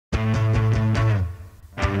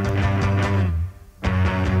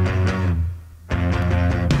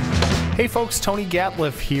Hey folks, Tony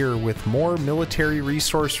Gatliff here with more Military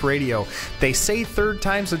Resource Radio. They say third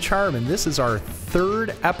time's a charm, and this is our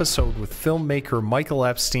third episode with filmmaker Michael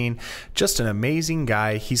Epstein. Just an amazing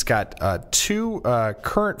guy. He's got two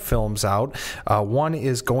current films out. One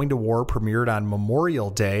is Going to War, premiered on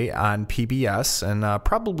Memorial Day on PBS, and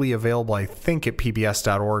probably available, I think, at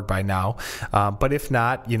pbs.org by now. But if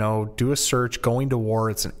not, do a search, Going to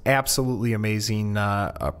War. It's an absolutely amazing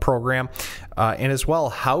program. And as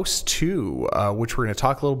well, House 2, which we're going to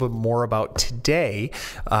talk a little bit more about today.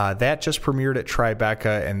 That just premiered at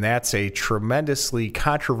Tribeca, and that's a tremendously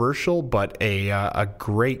controversial but a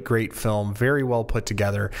great film, very well put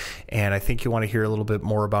together, and I think you want to hear a little bit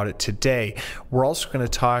more about it today. We're also going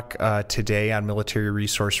to talk today on Military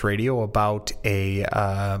Resource Radio about a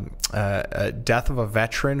death of a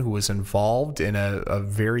veteran who was involved in a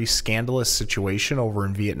very scandalous situation over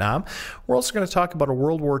in Vietnam. We're also going to talk about a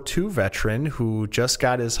World War II veteran who just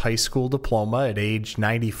got his high school diploma at age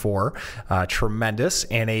 94, tremendous,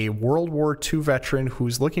 and a World War II veteran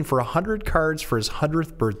who's looking for 100 cards for his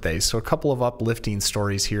 100th birthday. So a couple of uplifting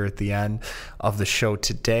stories here at the end of the show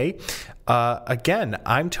today. Again,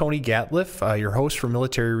 I'm Tony Gatliff, your host for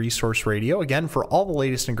Military Resource Radio. Again, for all the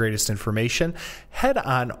latest and greatest information, head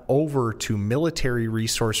on over to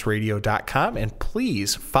militaryresourceradio.com and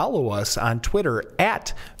please follow us on Twitter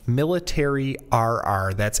at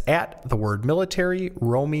MilitaryRR. That's at the word military,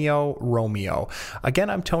 Romeo. Again,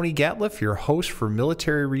 I'm Tony Gatliff, your host for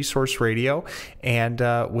Military Resource Radio. And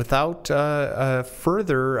without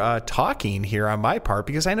further talking here on my part,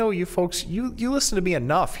 because I know you folks, you listen to me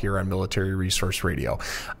enough here on Military Resource Radio,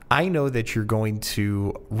 I know that you're going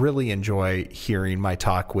to really enjoy hearing my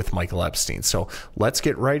talk with Michael Epstein. So let's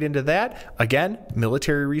get right into that. Again,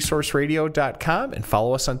 militaryresourceradio.com, and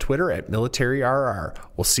follow us on Twitter at MilitaryRR.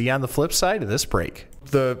 We'll see you on the flip side of this break.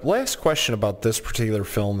 The last question about this particular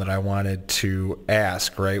film that I wanted to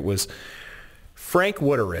ask, right, was Frank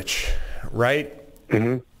Wuterich, right?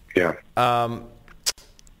 Mm-hmm. Yeah.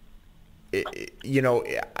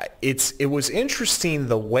 It was interesting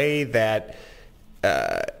the way that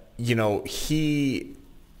he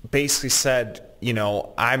basically said,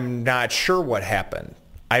 I'm not sure what happened.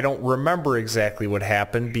 I don't remember exactly what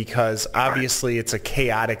happened because obviously it's a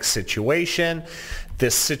chaotic situation.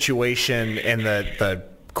 This situation and the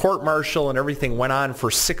court-martial and everything went on for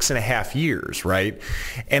 6.5 years, right?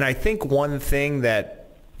 And I think one thing that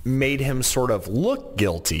made him sort of look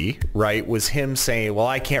guilty, right, was him saying, well,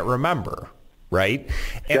 I can't remember, right?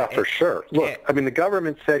 Yeah, for sure. Look, the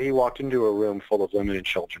government said he walked into a room full of women and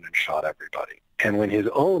children and shot everybody. And when his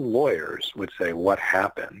own lawyers would say, what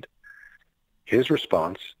happened? His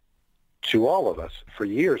response to all of us for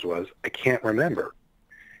years was, I can't remember.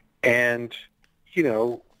 And,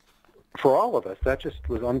 for all of us, that just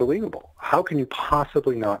was unbelievable. How can you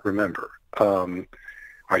possibly not remember? Are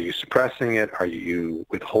you suppressing it? Are you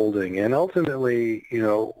withholding? And ultimately,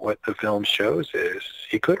 what the film shows is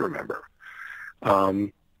he could remember.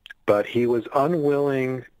 But he was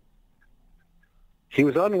unwilling. He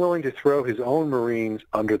was unwilling to throw his own Marines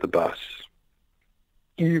under the bus,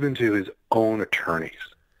 even to his own attorneys,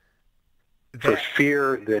 for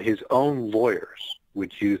fear that his own lawyers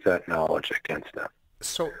would use that knowledge against them.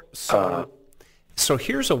 So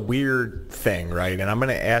here's a weird thing, right? And I'm going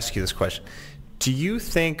to ask you this question. Do you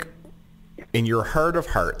think, in your heart of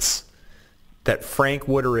hearts, that Frank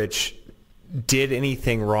Wuterich did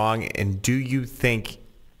anything wrong, and do you think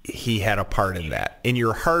he had a part in that? In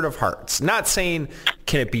your heart of hearts. Not saying,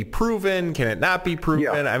 can it be proven? Can it not be proven?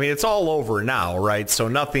 Yeah. It's all over now, right? So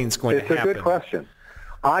nothing's going to happen. It's a good question.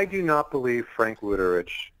 I do not believe Frank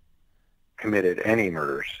Wuterich committed any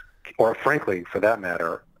murders, or frankly, for that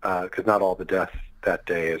matter, because not all the deaths that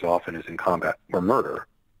day, as often as in combat, were murder.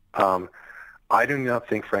 I do not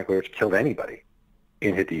think Frank Wuterich killed anybody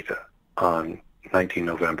in Haditha on 19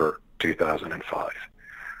 November 2005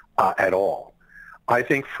 at all. I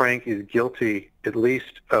think Frank is guilty at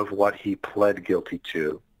least of what he pled guilty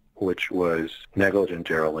to, which was negligent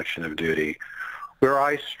dereliction of duty. Where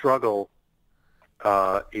I struggle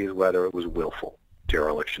is whether it was willful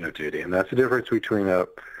dereliction of duty, and that's the difference between a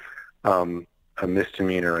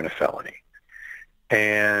misdemeanor and a felony.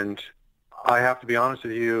 And I have to be honest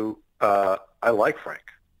with you, I like Frank.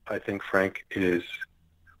 I think Frank is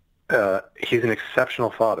he's an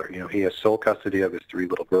exceptional father. He has sole custody of his 3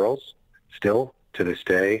 little girls still to this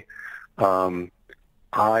day.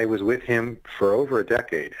 I was with him for over a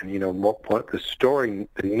decade, and the story,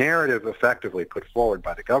 the narrative effectively put forward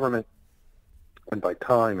by the government and by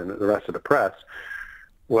Time and the rest of the press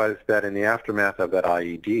was that in the aftermath of that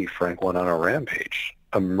IED, Frank went on a rampage,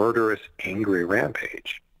 a murderous, angry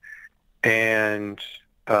rampage. And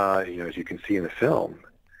as you can see in the film,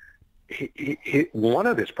 one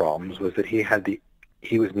of his problems was that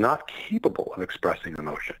he was not capable of expressing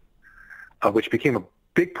emotion, which became a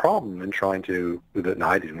big problem in trying to, and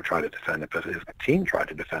I didn't try to defend it, but his team tried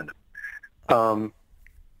to defend him.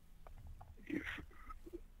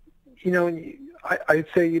 I'd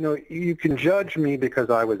say, you can judge me because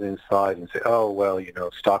I was inside and say, oh, well,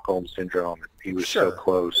 Stockholm Syndrome, he was so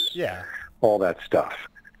close, all that stuff.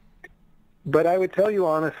 But I would tell you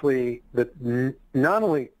honestly that not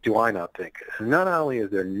only do I not think it, not only is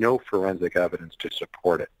there no forensic evidence to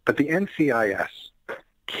support it, but the NCIS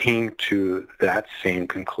came to that same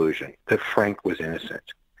conclusion, that Frank was innocent.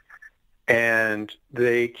 And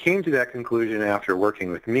they came to that conclusion after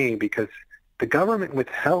working with me because the government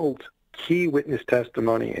withheld key witness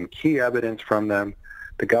testimony and key evidence from them.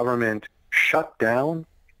 The government shut down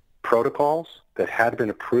protocols that had been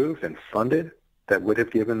approved and funded that would have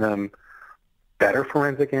given them better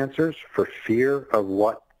forensic answers for fear of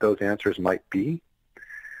what those answers might be.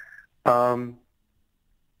 But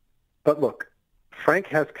look, Frank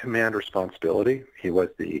has command responsibility. He was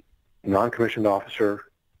the non-commissioned officer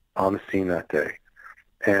on the scene that day.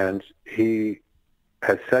 And he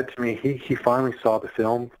had said to me, he finally saw the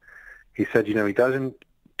film. He said, he doesn't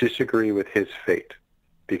disagree with his fate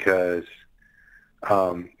because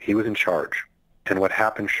he was in charge. And what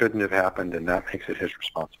happened shouldn't have happened, and that makes it his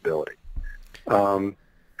responsibility. And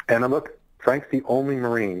look, Frank's the only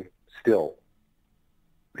Marine still,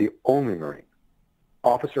 the only Marine,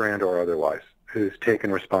 officer and or otherwise, who's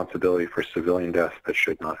taken responsibility for civilian deaths that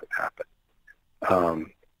should not have happened.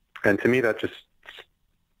 And to me, that's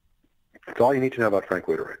all you need to know about Frank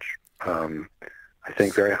Wuterich. I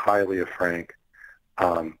think very highly of Frank.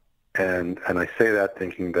 And I say that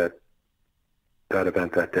thinking that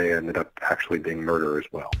event that day ended up actually being murder as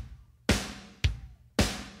well.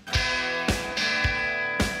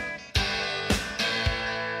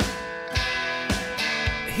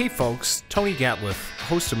 Hey folks, Tony Gatliff,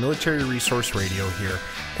 host of Military Resource Radio here,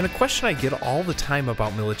 and a question I get all the time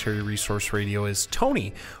about Military Resource Radio is,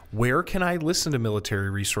 Tony, where can I listen to Military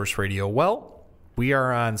Resource Radio? Well, we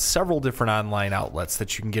are on several different online outlets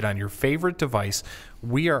that you can get on your favorite device.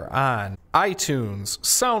 We are on iTunes,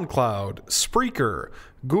 SoundCloud, Spreaker,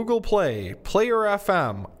 Google Play, Player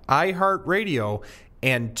FM, iHeartRadio,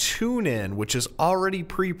 and TuneIn, which is already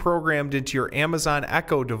pre-programmed into your Amazon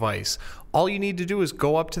Echo device. All you need to do is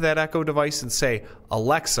go up to that Echo device and say,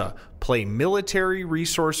 Alexa, play Military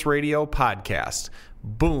Resource Radio podcast.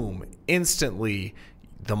 Boom, instantly,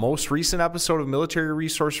 the most recent episode of Military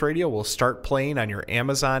Resource Radio will start playing on your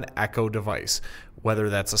Amazon Echo device.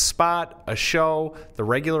 Whether that's a spot, a show, the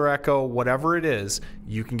regular Echo, whatever it is,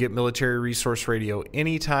 you can get Military Resource Radio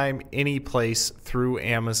anytime, any place through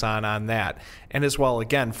Amazon on that. And as well,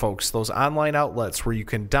 again, folks, those online outlets where you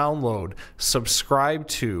can download, subscribe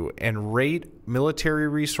to, and rate Military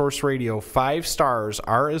Resource Radio 5 stars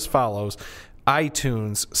are as follows: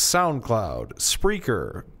 iTunes, SoundCloud,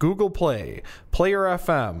 Spreaker, Google Play, Player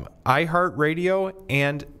FM, iHeartRadio,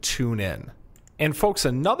 and TuneIn. And folks,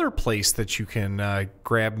 another place that you can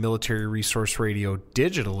grab Military Resource Radio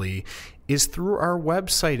digitally is through our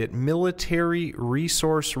website at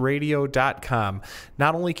militaryresourceradio.com.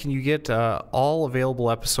 Not only can you get all available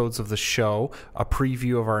episodes of the show, a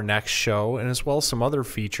preview of our next show, and as well as some other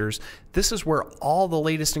features, this is where all the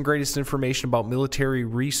latest and greatest information about Military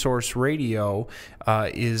Resource Radio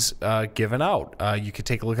is given out. You can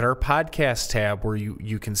take a look at our podcast tab where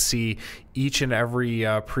you can see each and every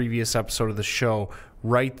previous episode of the show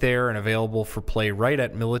right there and available for play right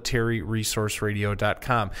at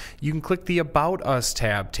militaryresourceradio.com. You can click the About Us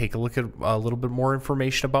tab, take a look at a little bit more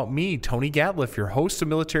information about me, Tony Gatliff, your host of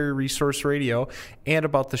Military Resource Radio, and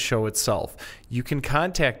about the show itself. You can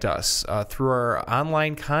contact us through our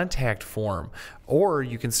online contact form, or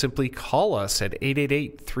you can simply call us at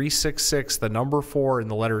 888-366, the number 4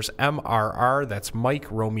 and the letters MRR. That's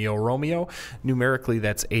Mike Romeo Romeo. Numerically,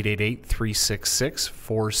 that's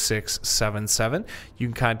 888-366-4677. You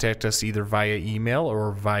can contact us either via email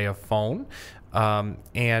or via phone.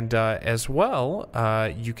 As well,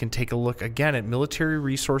 you can take a look again at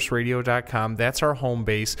militaryresourceradio.com. That's our home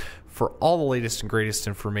base for all the latest and greatest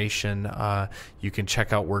information. You can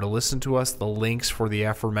check out where to listen to us, the links for the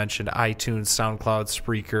aforementioned iTunes, SoundCloud,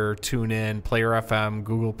 Spreaker, TuneIn, Player FM,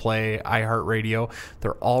 Google Play, iHeartRadio.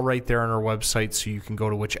 They're all right there on our website, so you can go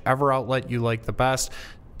to whichever outlet you like the best,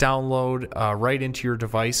 download right into your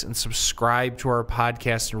device and subscribe to our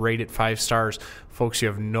podcast and rate it 5 stars. Folks, you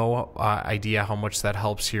have no idea how much that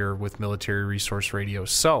helps here with Military Resource Radio.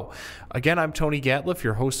 So, again, I'm Tony Gatliff,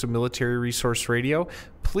 your host of Military Resource Radio.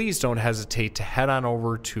 Please don't hesitate to head on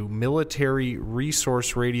over to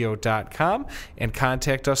militaryresourceradio.com and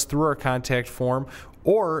contact us through our contact form,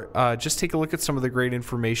 or just take a look at some of the great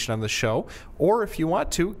information on the show. Or if you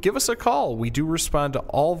want to, give us a call. We do respond to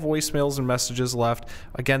all voicemails and messages left.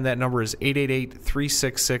 Again, that number is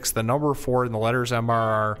 888-366, the number 4 and the letters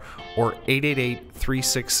MRR, or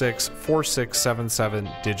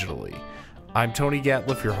 888-366-4677 digitally. I'm Tony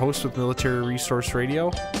Gatliff, your host with Military Resource Radio.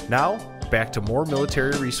 Now, back to more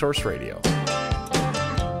Military Resource Radio.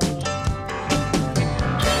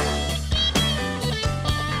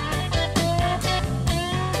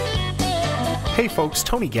 Hey folks,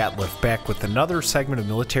 Tony Gatliff back with another segment of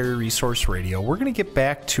Military Resource Radio. We're going to get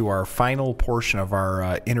back to our final portion of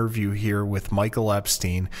our interview here with Michael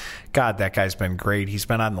Epstein. God, that guy's been great. He's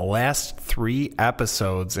been on the last 3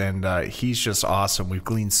 episodes, and he's just awesome. We've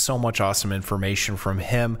gleaned so much awesome information from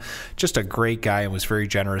him. Just a great guy, and was very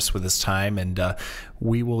generous with his time. And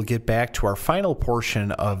we will get back to our final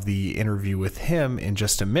portion of the interview with him in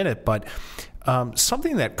just a minute. But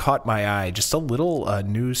something that caught my eye, just a little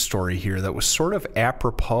news story here that was sort of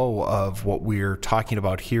apropos of what we're talking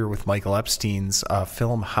about here with Michael Epstein's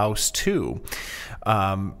film House 2.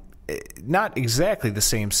 Not exactly the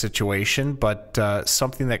same situation, but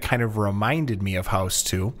something that kind of reminded me of House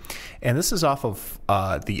 2. And this is off of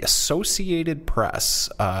the Associated Press.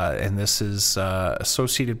 And this is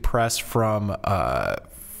Associated Press from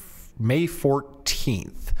May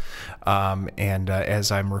 14th.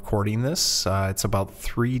 As I'm recording this, it's about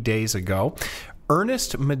 3 days ago.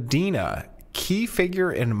 Ernest Medina, key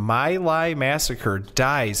figure in My Lai massacre,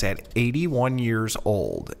 dies at 81 years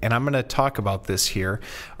old. And I'm going to talk about this here.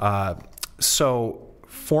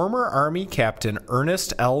 Former Army Captain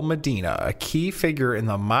Ernest L. Medina, a key figure in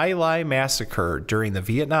the My Lai massacre during the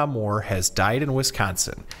Vietnam War, has died in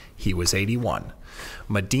Wisconsin. He was 81.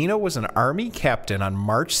 Medina was an Army captain on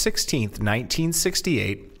March 16,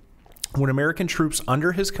 1968, when American troops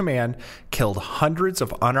under his command killed hundreds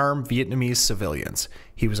of unarmed Vietnamese civilians.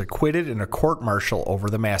 He was acquitted in a court-martial over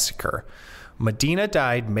the massacre. Medina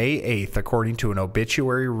died May 8th, according to an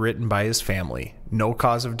obituary written by his family. No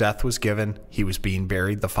cause of death was given. He was being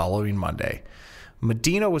buried the following Monday.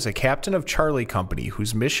 Medina was a captain of Charlie Company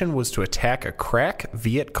whose mission was to attack a crack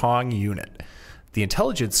Viet Cong unit. The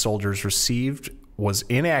intelligence soldiers received was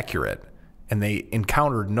inaccurate, and they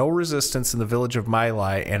encountered no resistance in the village of My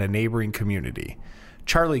Lai and a neighboring community.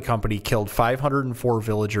 Charlie Company killed 504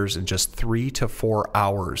 villagers in just 3 to 4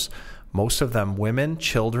 hours, most of them women,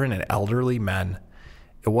 children, and elderly men.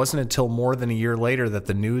 It wasn't until more than a year later that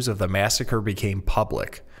the news of the massacre became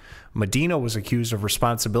public. Medina was accused of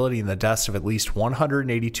responsibility in the deaths of at least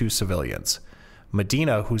 182 civilians.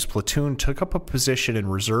 Medina, whose platoon took up a position in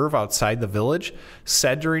reserve outside the village,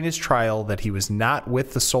 said during his trial that he was not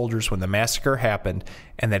with the soldiers when the massacre happened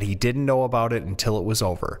and that he didn't know about it until it was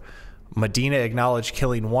over. Medina acknowledged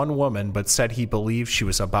killing one woman, but said he believed she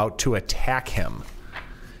was about to attack him.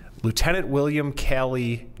 Lieutenant William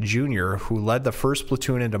Calley, Jr., who led the 1st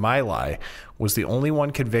platoon into My Lai, was the only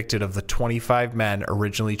one convicted of the 25 men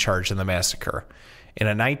originally charged in the massacre. In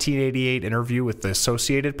a 1988 interview with the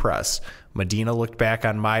Associated Press, Medina looked back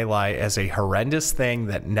on My Lai as a horrendous thing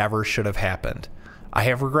that never should have happened. I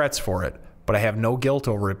have regrets for it, but I have no guilt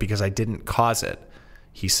over it because I didn't cause it,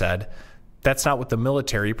 he said. That's not what the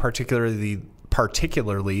military,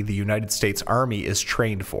 particularly the United States Army, is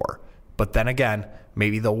trained for. But then again,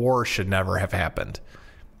 maybe the war should never have happened.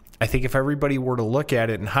 I think if everybody were to look at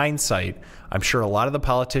it in hindsight, I'm sure a lot of the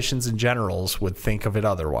politicians and generals would think of it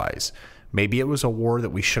otherwise. Maybe it was a war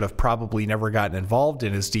that we should have probably never gotten involved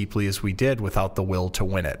in as deeply as we did without the will to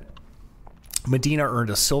win it. Medina earned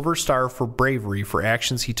a Silver Star for bravery for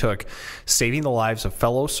actions he took, saving the lives of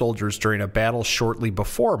fellow soldiers during a battle shortly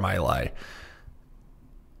before My Lai.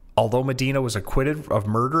 Although Medina was acquitted of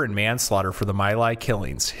murder and manslaughter for the My Lai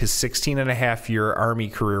killings, his 16-and-a-half-year Army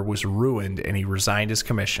career was ruined and he resigned his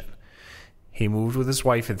commission. He moved with his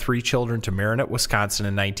wife and 3 children to Marinette, Wisconsin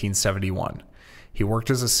in 1971. He worked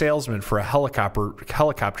as a salesman for a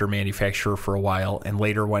helicopter manufacturer for a while and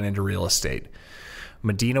later went into real estate.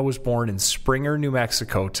 Medina was born in Springer, New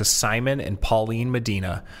Mexico to Simon and Pauline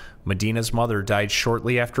Medina. Medina's mother died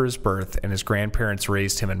shortly after his birth, and his grandparents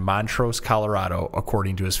raised him in Montrose, Colorado,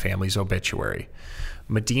 according to his family's obituary.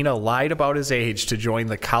 Medina lied about his age to join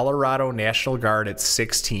the Colorado National Guard at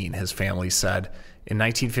 16, his family said. In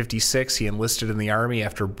 1956, he enlisted in the Army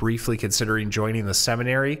after briefly considering joining the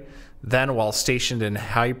seminary. Then, while stationed in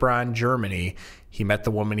Heilbronn, Germany, he met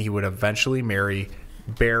the woman he would eventually marry,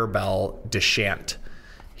 Bärbel Deschamps.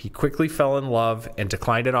 He quickly fell in love and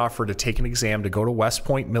declined an offer to take an exam to go to West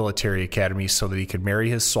Point Military Academy so that he could marry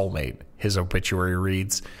his soulmate. His obituary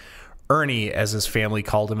reads, Ernie, as his family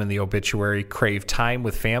called him in the obituary, craved time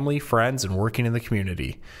with family, friends, and working in the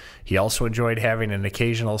community. He also enjoyed having an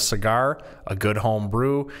occasional cigar, a good home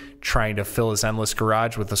brew, trying to fill his endless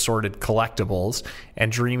garage with assorted collectibles,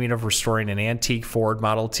 and dreaming of restoring an antique Ford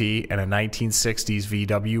Model T and a 1960s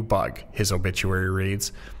VW Bug, his obituary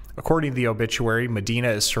reads. According to the obituary, Medina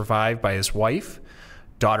is survived by his wife,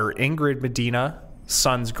 daughter Ingrid Medina,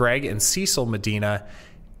 sons Greg and Cecil Medina,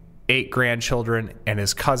 8 grandchildren, and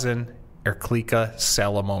his cousin, Erclika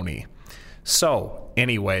Salamoni. So,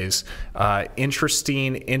 anyways,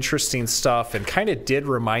 interesting stuff, and kind of did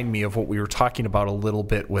remind me of what we were talking about a little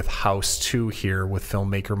bit with House 2 here with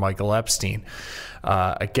filmmaker Michael Epstein.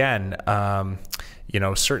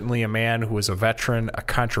 Certainly a man who was a veteran, a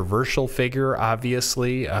controversial figure,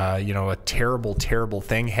 obviously. A terrible, terrible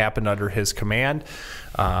thing happened under his command,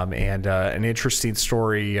 and an interesting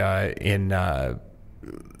story in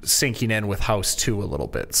sinking in with House 2 a little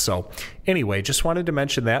bit. So anyway, just wanted to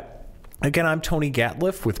mention that. Again, I'm Tony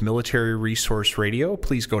Gatliff with Military Resource Radio.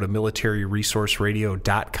 Please go to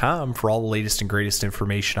militaryresourceradio.com for all the latest and greatest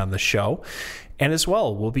information on the show. And as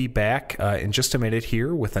well, we'll be back in just a minute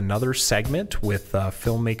here with another segment with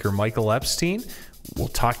filmmaker Michael Epstein. We'll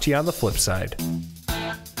talk to you on the flip side.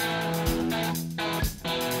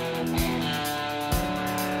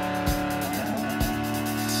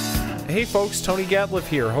 Hey folks, Tony Gatliff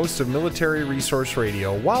here, host of Military Resource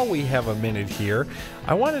Radio. While we have a minute here,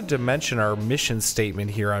 I wanted to mention our mission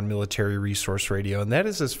statement here on Military Resource Radio, and that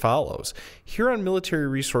is as follows. Here on Military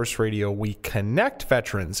Resource Radio, we connect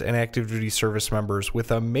veterans and active duty service members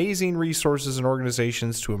with amazing resources and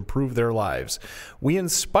organizations to improve their lives. We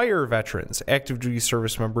inspire veterans, active duty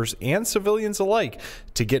service members, and civilians alike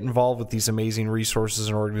to get involved with these amazing resources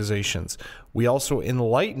and organizations. We also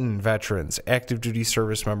enlighten veterans, active duty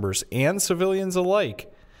service members, and civilians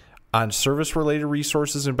alike on service-related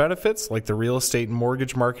resources and benefits like the real estate and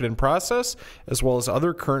mortgage market and process, as well as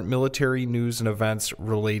other current military news and events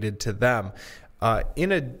related to them.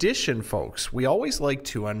 In addition, folks, we always like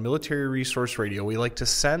to, on Military Resource Radio, we like to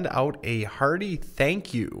send out a hearty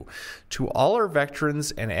thank you to all our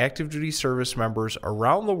veterans and active duty service members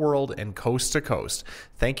around the world and coast to coast.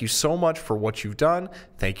 Thank you so much for what you've done.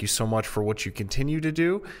 Thank you so much for what you continue to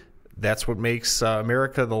do. That's what makes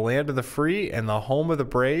America the land of the free and the home of the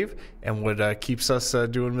brave, and what keeps us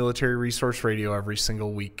doing Military Resource Radio every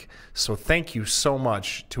single week. So thank you so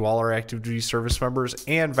much to all our active duty service members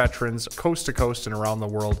and veterans coast to coast and around the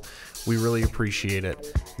world. We really appreciate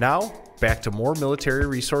it. Now, back to more Military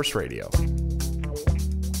Resource Radio.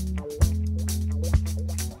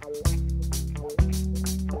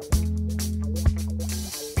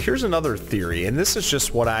 Here's another theory, and this is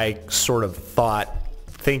just what I sort of thought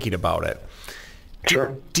thinking about it.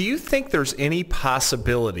 Sure. Do you think there's any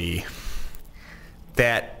possibility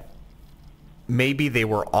that maybe they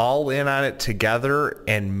were all in on it together,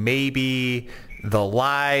 and maybe the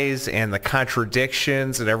lies and the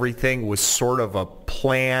contradictions and everything was sort of a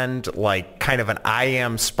planned, like kind of an I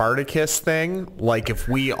am Spartacus thing? Like if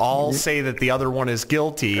we all say that the other one is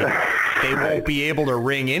guilty, they won't be able to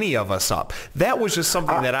ring any of us up. That was just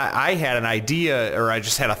something that I had an idea, or I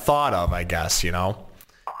just had a thought of, I guess, you know?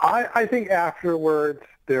 I think afterwards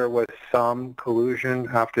there was some collusion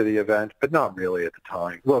after the event, but not really at the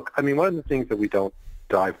time. Look, I mean, one of the things that we don't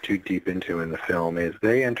dive too deep into in the film is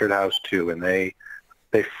they entered House 2 and they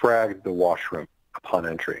fragged the washroom upon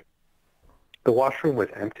entry. The washroom was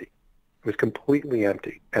empty. It was completely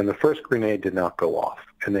empty, and the first grenade did not go off,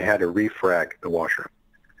 and they had to refrag the washroom.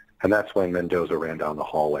 And that's when Mendoza ran down the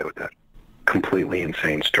hallway with that completely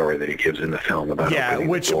insane story that he gives in the film about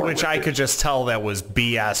which I could just tell that was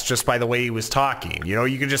BS just by the way he was talking. You know,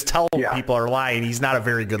 you could just tell people are lying. He's not a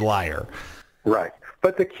very good liar. Right.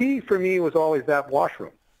 But the key for me was always that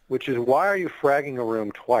washroom, which is why are you fragging a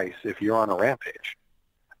room twice if you're on a rampage?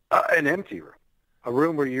 An empty room, a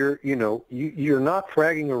room where you're not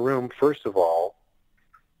fragging a room, first of all,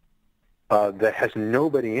 that has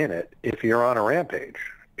nobody in it if you're on a rampage.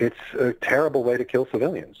 It's a terrible way to kill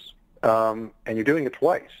civilians. And you're doing it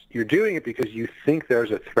twice. You're doing it because you think there's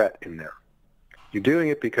a threat in there. You're doing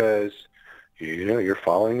it because, you're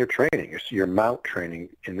following your training, your mount training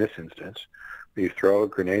in this instance. You throw a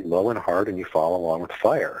grenade low and hard and you follow along with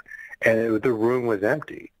fire. And the room was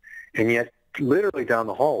empty. And yet, literally down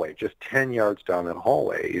the hallway, just 10 yards down that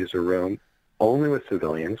hallway, is a room only with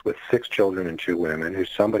civilians, with 6 children and 2 women, who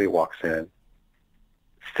somebody walks in,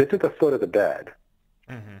 sits at the foot of the bed,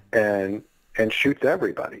 and shoots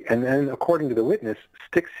everybody. And then, according to the witness,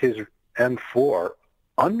 sticks his M4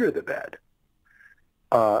 under the bed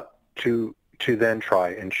to then try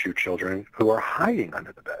and shoot children who are hiding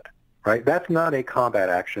under the bed. Right? That's not a combat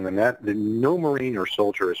action, and no Marine or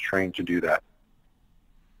soldier is trained to do that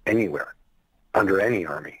anywhere, under any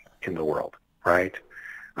army in the world. Right?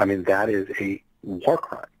 I mean, that is a war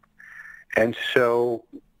crime. And so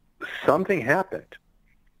something happened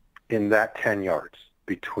in that 10 yards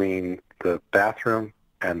between the bathroom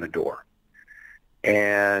and the door.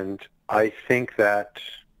 And I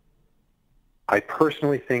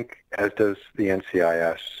personally think, as does the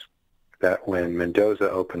NCIS, that when Mendoza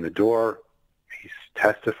opened the door, he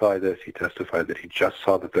testified that he just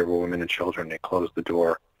saw that there were women and children. They closed the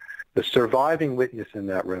door. The surviving witness in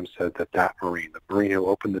that room said that the Marine who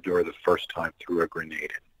opened the door the first time, threw a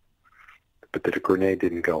grenade in. But the grenade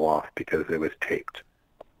didn't go off because it was taped.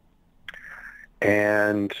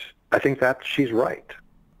 And I think that she's right.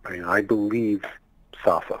 I mean, I believe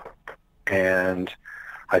Safa. And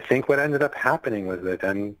I think what ended up happening was that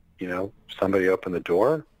then, somebody opened the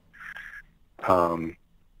door.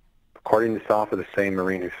 According to Safa, the same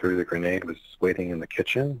Marine who threw the grenade was waiting in the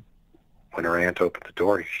kitchen. When her aunt opened the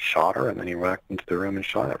door, he shot her, and then he went into the room and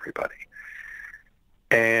shot everybody.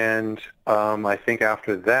 And I think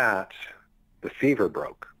after that, the fever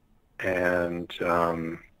broke. And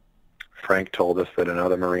Frank told us that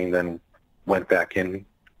another Marine then went back in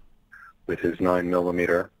with his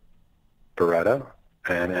 9mm Beretta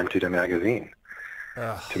and emptied a magazine.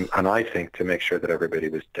 And I think to make sure that everybody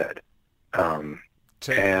was dead.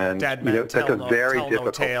 Dead men that's a very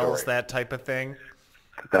difficult tales, story. That type of thing.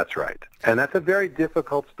 That's right. And that's a very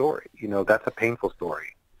difficult story. That's a painful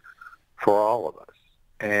story for all of us.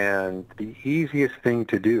 And the easiest thing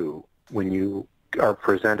to do when you are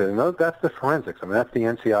presented, and that's the forensics. I mean, that's the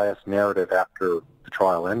NCIS narrative after the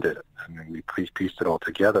trial ended. I mean, we pieced it all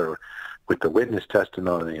together with the witness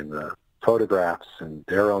testimony and the photographs and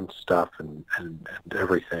their own stuff and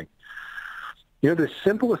everything. The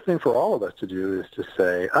simplest thing for all of us to do is to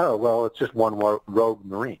say, oh, well, it's just one rogue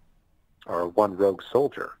Marine or one rogue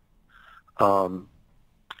soldier,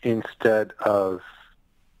 instead of,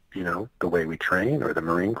 the way we train or the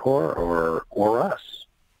Marine Corps or us,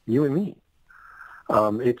 you and me.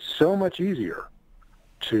 It's so much easier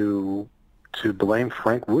to blame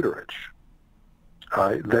Frank Wuterich.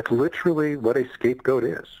 That's literally what a scapegoat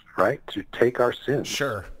is, right? To take our sins.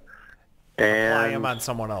 Sure. And apply him on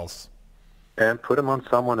someone else. And put him on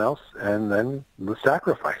someone else and then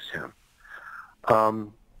sacrifice him.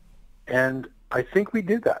 And I think we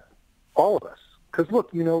did that, all of us. Because,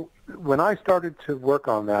 look, when I started to work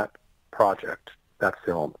on that project, that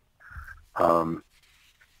film,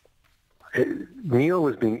 Neil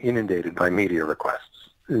was being inundated by media requests.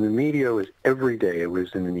 And the media was every day. It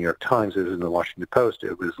was in the New York Times. It was in the Washington Post.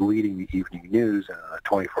 It was leading the evening news in a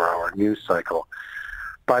 24-hour news cycle.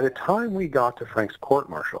 By the time we got to Frank's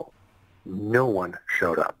court-martial, no one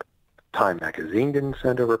showed up. Time magazine didn't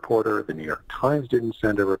send a reporter. The New York Times didn't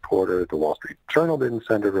send a reporter. The Wall Street Journal didn't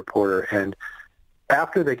send a reporter. And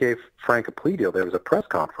after they gave Frank a plea deal, there was a press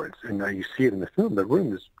conference. And you see it in the film. The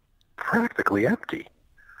room is practically empty.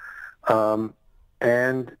 And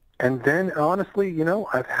then, honestly,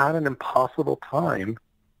 I've had an impossible time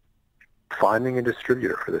finding a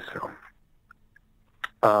distributor for this film.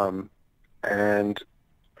 And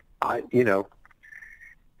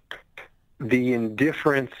the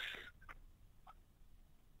indifference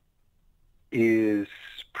is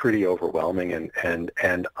pretty overwhelming, and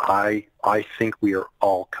I think we are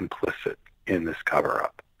all complicit in this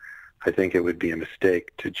cover-up. I think it would be a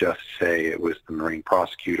mistake to just say it was the Marine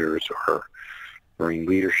prosecutors or Marine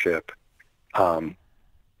leadership.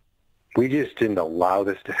 We just didn't allow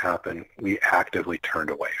this to happen. We actively turned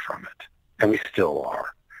away from it, and we still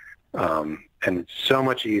are. And it's so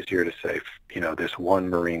much easier to say, this one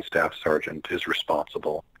Marine staff sergeant is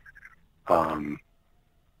responsible, than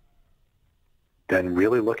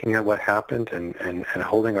really looking at what happened and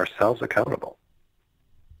holding ourselves accountable.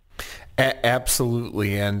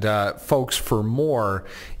 Absolutely. And folks, for more,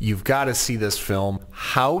 you've got to see this film,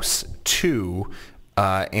 House 2,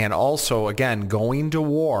 and also, again, Going to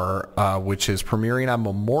War, which is premiering on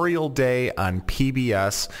Memorial Day on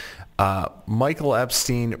PBS. Michael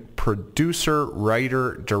Epstein, producer,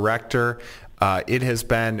 writer, director. It has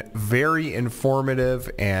been very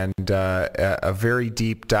informative and a very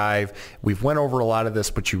deep dive. We've went over a lot of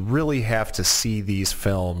this, but you really have to see these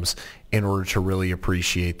films in order to really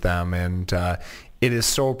appreciate them. And It is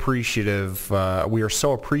so appreciative. We are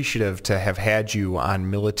so appreciative to have had you on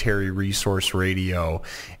Military Resource Radio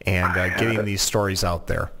and getting these stories out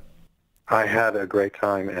there. I had a great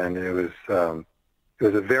time, and it was a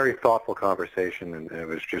very thoughtful conversation, and it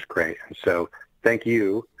was just great. And so, thank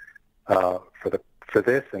you for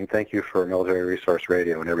this, and thank you for Military Resource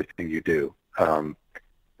Radio and everything you do.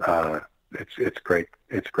 It's great.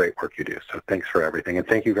 It's great work you do. So thanks for everything, and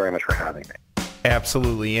thank you very much for having me.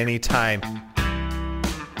 Absolutely, anytime.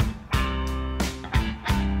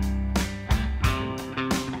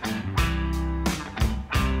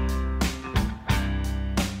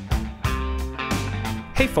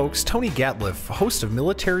 Hey folks, Tony Gatliff, host of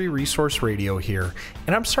Military Resource Radio here,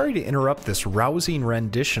 and I'm sorry to interrupt this rousing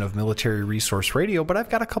rendition of Military Resource Radio, but I've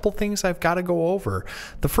got a couple things I've got to go over.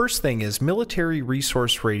 The first thing is Military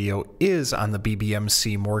Resource Radio is on the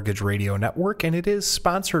BBMC Mortgage Radio Network, and it is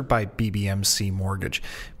sponsored by BBMC Mortgage.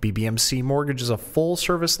 BBMC Mortgage is a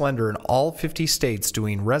full-service lender in all 50 states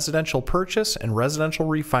doing residential purchase and residential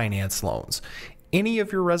refinance loans. Any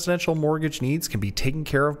of your residential mortgage needs can be taken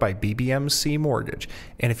care of by BBMC Mortgage.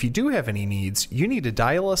 And if you do have any needs, you need to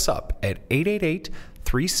dial us up at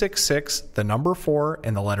 888-366, the number 4,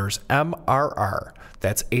 and the letters MRR.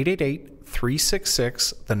 That's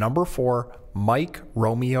 888-366, the number 4, Mike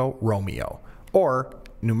Romeo Romeo. Or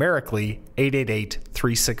numerically,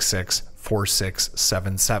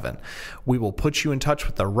 888-366-4677. We will put you in touch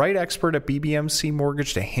with the right expert at BBMC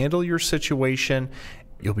Mortgage to handle your situation.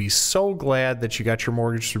 You'll be so glad that you got your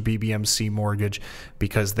mortgage through BBMC Mortgage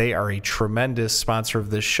because they are a tremendous sponsor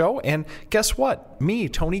of this show. And guess what? Me,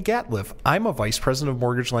 Tony Gatliff, I'm a vice president of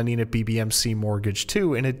mortgage lending at BBMC Mortgage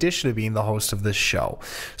too, in addition to being the host of this show.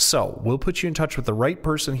 So we'll put you in touch with the right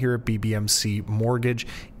person here at BBMC Mortgage.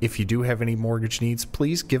 If you do have any mortgage needs,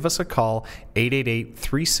 please give us a call,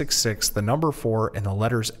 888-366, the number 4, and the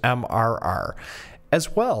letters MRR.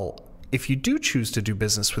 As well, if you do choose to do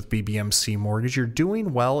business with BBMC Mortgage, you're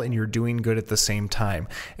doing well and you're doing good at the same time.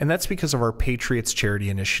 And that's because of our Patriots Charity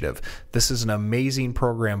Initiative. This is an amazing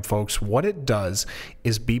program, folks. What it does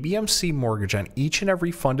is BBMC Mortgage on each and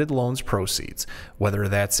every funded loans proceeds, whether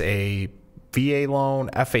that's a VA loan,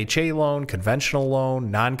 FHA loan, conventional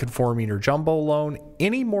loan, non-conforming or jumbo loan,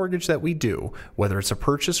 any mortgage that we do, whether it's a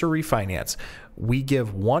purchase or refinance, we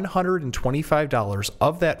give $125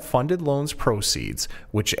 of that funded loans proceeds,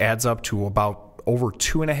 which adds up to about over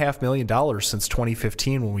 $2.5 million since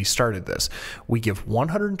 2015 when we started this. We give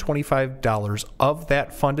 $125 of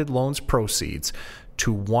that funded loans proceeds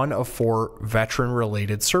to one of 4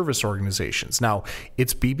 veteran-related service organizations. Now,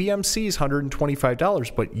 it's BBMC's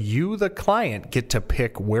 $125, but you, the client, get to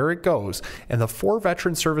pick where it goes. And the 4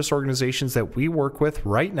 veteran service organizations that we work with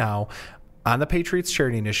right now on the Patriots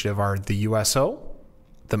Charity Initiative are the USO,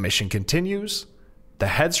 the Mission Continues, the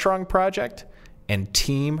Headstrong Project, and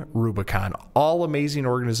Team Rubicon, all amazing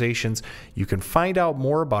organizations. You can find out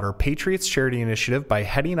more about our Patriots Charity Initiative by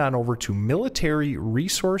heading on over to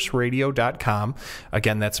militaryresourceradio.com.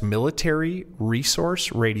 Again, that's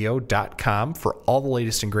militaryresourceradio.com for all the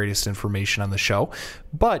latest and greatest information on the show.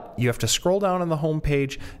 But you have to scroll down on the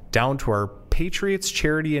homepage down to our Patriots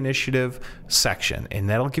Charity Initiative section, and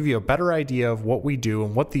that'll give you a better idea of what we do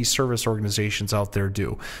and what these service organizations out there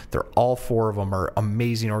do. They're all 4 of them are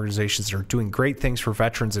amazing organizations that are doing great things for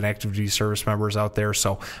veterans and active duty service members out there,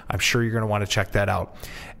 so I'm sure you're going to want to check that out.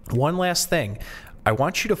 One last thing. I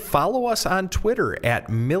want you to follow us on Twitter at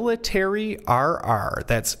MilitaryRR.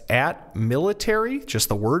 That's at military, just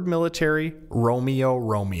the word military, Romeo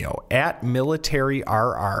Romeo, at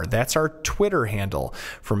MilitaryRR. That's our Twitter handle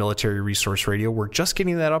for Military Resource Radio. We're just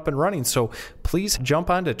getting that up and running, so please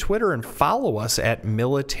jump onto Twitter and follow us at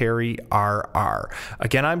MilitaryRR.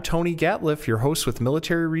 Again, I'm Tony Gatliff, your host with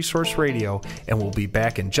Military Resource Radio, and we'll be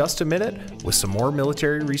back in just a minute with some more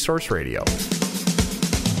Military Resource Radio.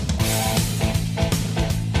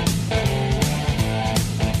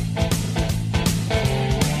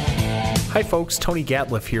 Hi folks, Tony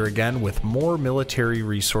Gatliff here again with more Military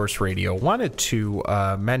Resource Radio. Wanted to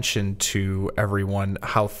mention to everyone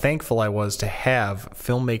how thankful I was to have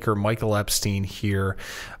filmmaker Michael Epstein here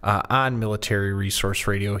on Military Resource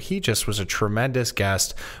Radio. He just was a tremendous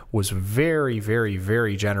guest, was very, very,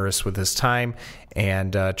 very generous with his time,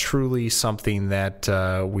 and truly something that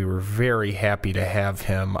we were very happy to have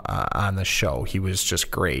him on the show. He was just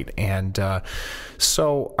great. And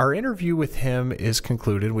so our interview with him is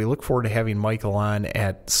concluded. We look forward to having Michael on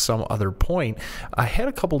at some other point. I had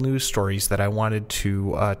a couple news stories that I wanted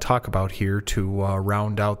to talk about here to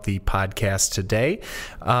round out the podcast today.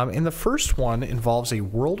 And the first one involves a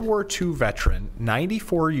World War II veteran,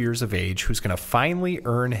 94 years of age, who's going to finally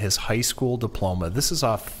earn his high school diploma. This is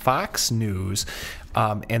off Fox News.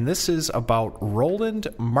 And this is about Roland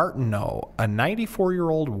Martineau, a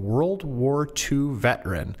 94-year-old World War II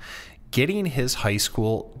veteran, getting his high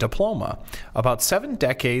school diploma. About 7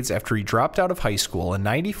 decades after he dropped out of high school, a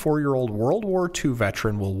 94-year-old World War II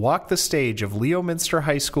veteran will walk the stage of Leominster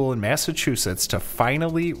High School in Massachusetts to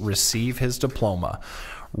finally receive his diploma.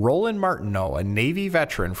 Roland Martineau, a Navy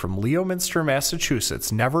veteran from Leominster,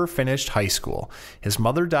 Massachusetts, never finished high school. His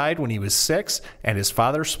mother died when he was 6, and his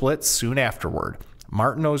father split soon afterward.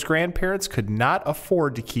 Martineau's grandparents could not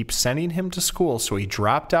afford to keep sending him to school, so he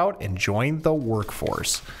dropped out and joined the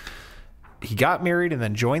workforce. He got married and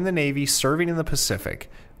then joined the Navy, serving in the Pacific.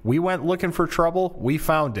 We went looking for trouble. We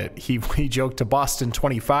found it. He joked to Boston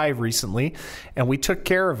 25 recently, and we took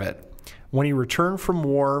care of it. When he returned from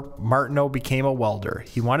war, Martineau became a welder.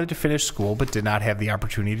 He wanted to finish school but did not have the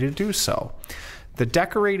opportunity to do so. The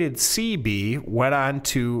decorated CB went on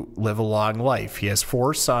to live a long life. He has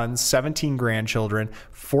 4 sons, 17 grandchildren,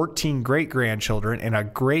 14 great-grandchildren, and a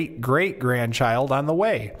great-great-grandchild on the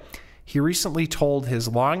way. He recently told his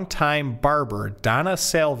longtime barber, Donna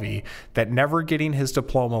Salvi, that never getting his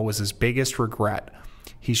diploma was his biggest regret.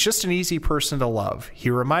 He's just an easy person to love. He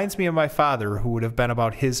reminds me of my father, who would have been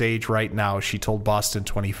about his age right now, she told Boston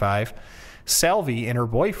 25. Salvi and her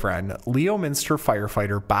boyfriend, Leominster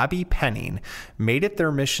firefighter Bobby Penning, made it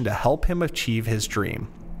their mission to help him achieve his dream.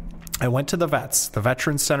 I went to the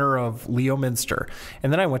Veterans Center of Leominster,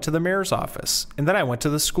 and then I went to the mayor's office, and then I went to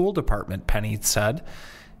the school department, Penning said.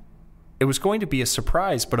 It was going to be a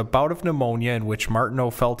surprise, but a bout of pneumonia in which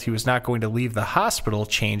Martineau felt he was not going to leave the hospital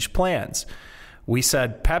changed plans. We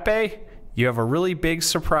said, Pepe, you have a really big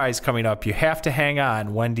surprise coming up. You have to hang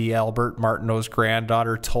on, Wendy Albert, Martineau's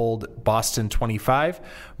granddaughter, told Boston 25.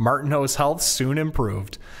 Martineau's health soon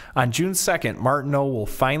improved. On June 2nd, Martineau will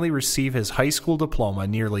finally receive his high school diploma,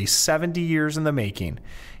 nearly 70 years in the making.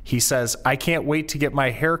 He says, I can't wait to get my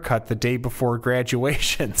hair cut the day before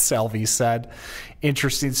graduation, Salvi said.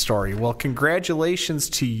 Interesting story. Well, congratulations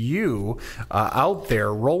to you out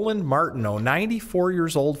there, Roland Martineau, 94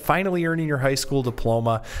 years old, finally earning your high school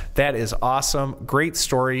diploma. That is awesome. Great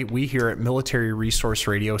story. We here at Military Resource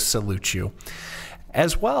Radio salute you.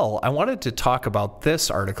 As well, I wanted to talk about this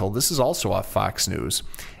article. This is also off Fox News.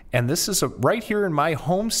 And this is right here in my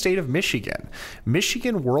home state of Michigan.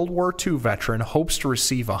 Michigan World War II veteran hopes to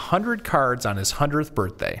receive 100 cards on his 100th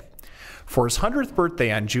birthday. For his 100th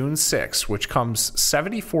birthday on June 6, which comes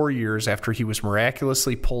 74 years after he was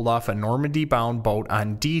miraculously pulled off a Normandy-bound boat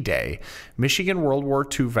on D-Day, Michigan World War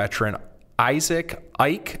II veteran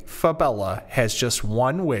Ike Fabella has just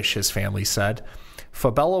one wish, his family said.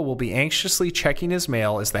 Fabella will be anxiously checking his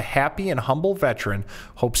mail as the happy and humble veteran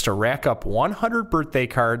hopes to rack up 100 birthday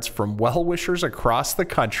cards from well-wishers across the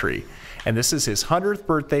country. And this is his 100th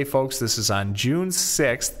birthday, folks. This is on June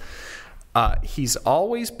 6th. He's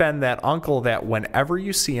always been that uncle that whenever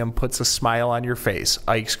you see him puts a smile on your face.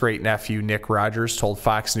 Ike's great-nephew Nick Rogers told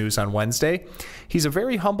Fox News on Wednesday. He's a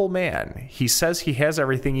very humble man. He says he has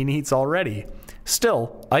everything he needs already.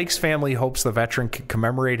 Still, Ike's family hopes the veteran can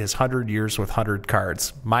commemorate his 100 years with 100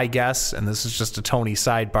 cards. My guess, and this is just a Tony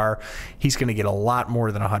sidebar, he's going to get a lot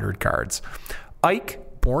more than 100 cards.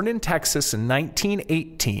 Ike, born in Texas in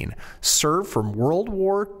 1918, served from World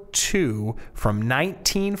War II from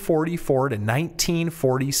 1944 to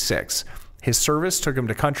 1946. His service took him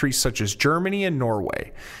to countries such as Germany and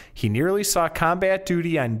Norway. He nearly saw combat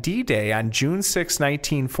duty on D-Day on June 6,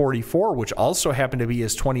 1944, which also happened to be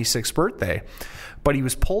his 26th birthday. But he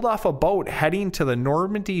was pulled off a boat heading to the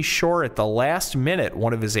Normandy shore at the last minute,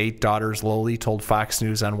 one of his 8 daughters, Loli, told Fox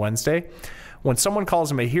News on Wednesday. When someone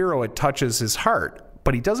calls him a hero, it touches his heart.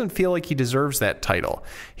 But he doesn't feel like he deserves that title.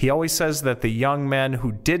 He always says that the young men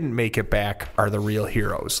who didn't make it back are the real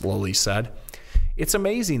heroes, Loli said. It's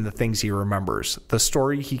amazing the things he remembers, the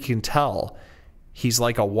story he can tell. He's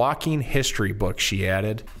like a walking history book, she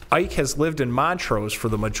added. Ike has lived in Montrose for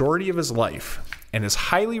the majority of his life and is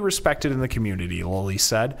highly respected in the community, Loli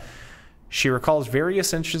said. She recalls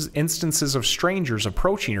various instances of strangers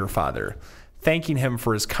approaching her father, thanking him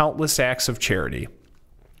for his countless acts of charity.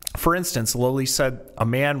 For instance, Loli said a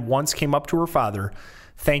man once came up to her father,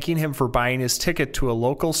 thanking him for buying his ticket to a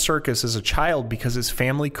local circus as a child because his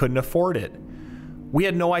family couldn't afford it. We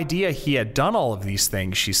had no idea he had done all of these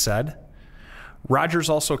things, she said. Rogers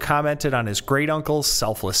also commented on his great-uncle's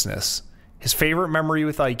selflessness. His favorite memory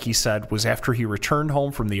with Ike, he said, was after he returned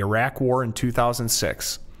home from the Iraq War in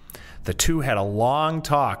 2006. The two had a long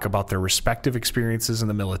talk about their respective experiences in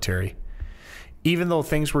the military. Even though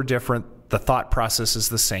things were different, the thought process is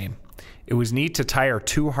the same. It was neat to tie our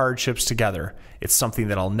two hardships together. It's something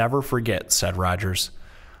that I'll never forget, said Rogers.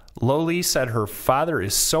 Loli said her father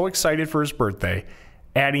is so excited for his birthday,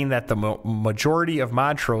 adding that the majority of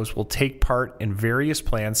Montrose will take part in various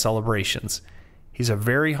planned celebrations. He's a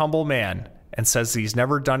very humble man and says he's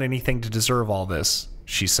never done anything to deserve all this,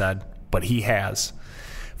 she said, but he has.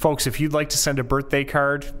 Folks, if you'd like to send a birthday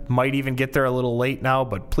card, might even get there a little late now,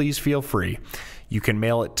 but please feel free. You can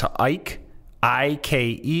mail it to Ike,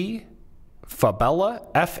 I-K-E, Fabella,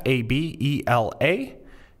 F-A-B-E-L-A,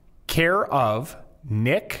 care of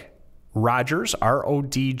Nick Rogers,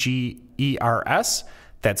 R-O-D-G-E-R-S.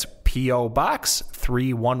 That's P.O. Box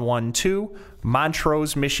 3112,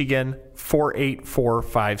 Montrose, Michigan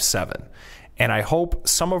 48457. And I hope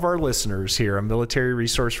some of our listeners here on Military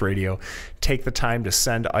Resource Radio take the time to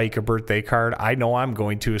send Ike a birthday card. I know I'm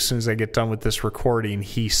going to as soon as I get done with this recording.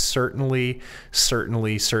 He certainly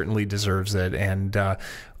deserves it. And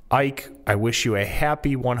Ike, I wish you a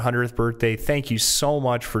happy 100th birthday. Thank you so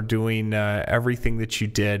much for doing everything that you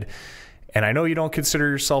did. And I know you don't consider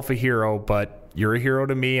yourself a hero, but you're a hero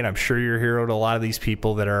to me, and I'm sure you're a hero to a lot of these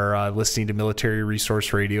people that are listening to Military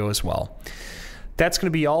Resource Radio as well. That's going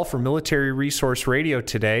to be all for Military Resource Radio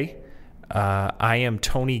today. I am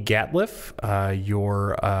Tony Gatliff,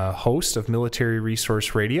 your host of Military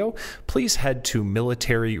Resource Radio. Please head to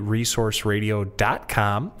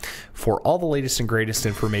militaryresourceradio.com for all the latest and greatest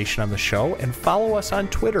information on the show, and follow us on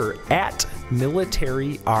Twitter at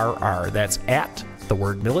MilitaryRR. That's at the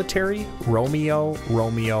word military, Romeo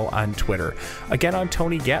on Twitter. Again, I'm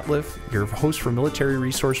Tony Gatliff, your host for Military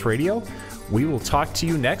Resource Radio. We will talk to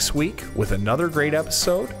you next week with another great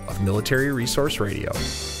episode of Military Resource Radio.